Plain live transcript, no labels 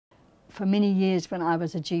For many years when I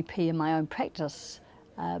was a GP in my own practice,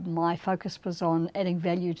 my focus was on adding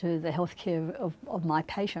value to the healthcare of my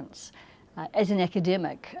patients. As an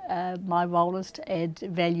academic, my role is to add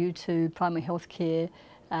value to primary healthcare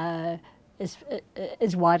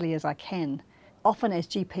as widely as I can. Often as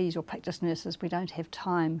GPs or practice nurses, we don't have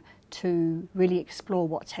time to really explore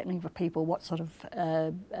what's happening for people, what sort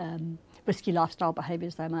of risky lifestyle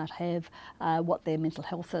behaviours they might have, what their mental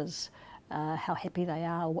health is, how happy they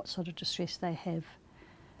are, what sort of distress they have.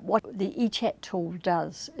 What the eCHAT tool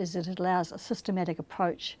does is it allows a systematic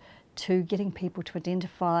approach to getting people to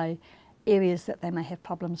identify areas that they may have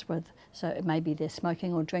problems with. So it may be their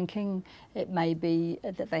smoking or drinking, it may be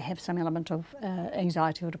that they have some element of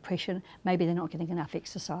anxiety or depression, maybe they're not getting enough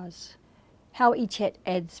exercise. How eCHAT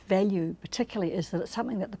adds value particularly is that it's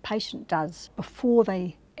something that the patient does before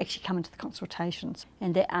they actually come into the consultations,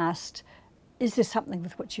 and they're asked, is there something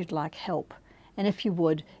with which you'd like help? And if you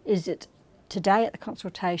would, is it today at the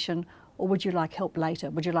consultation, or would you like help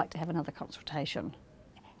later? Would you like to have another consultation?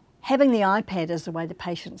 Having the iPad as the way the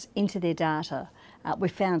patients enter their data, we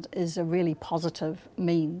found is a really positive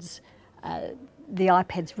means. The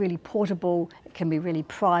iPad's really portable, it can be really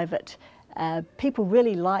private. People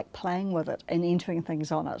really like playing with it and entering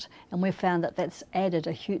things on it, and we've found that that's added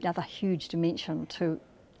another huge dimension to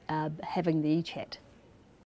having the eCHAT.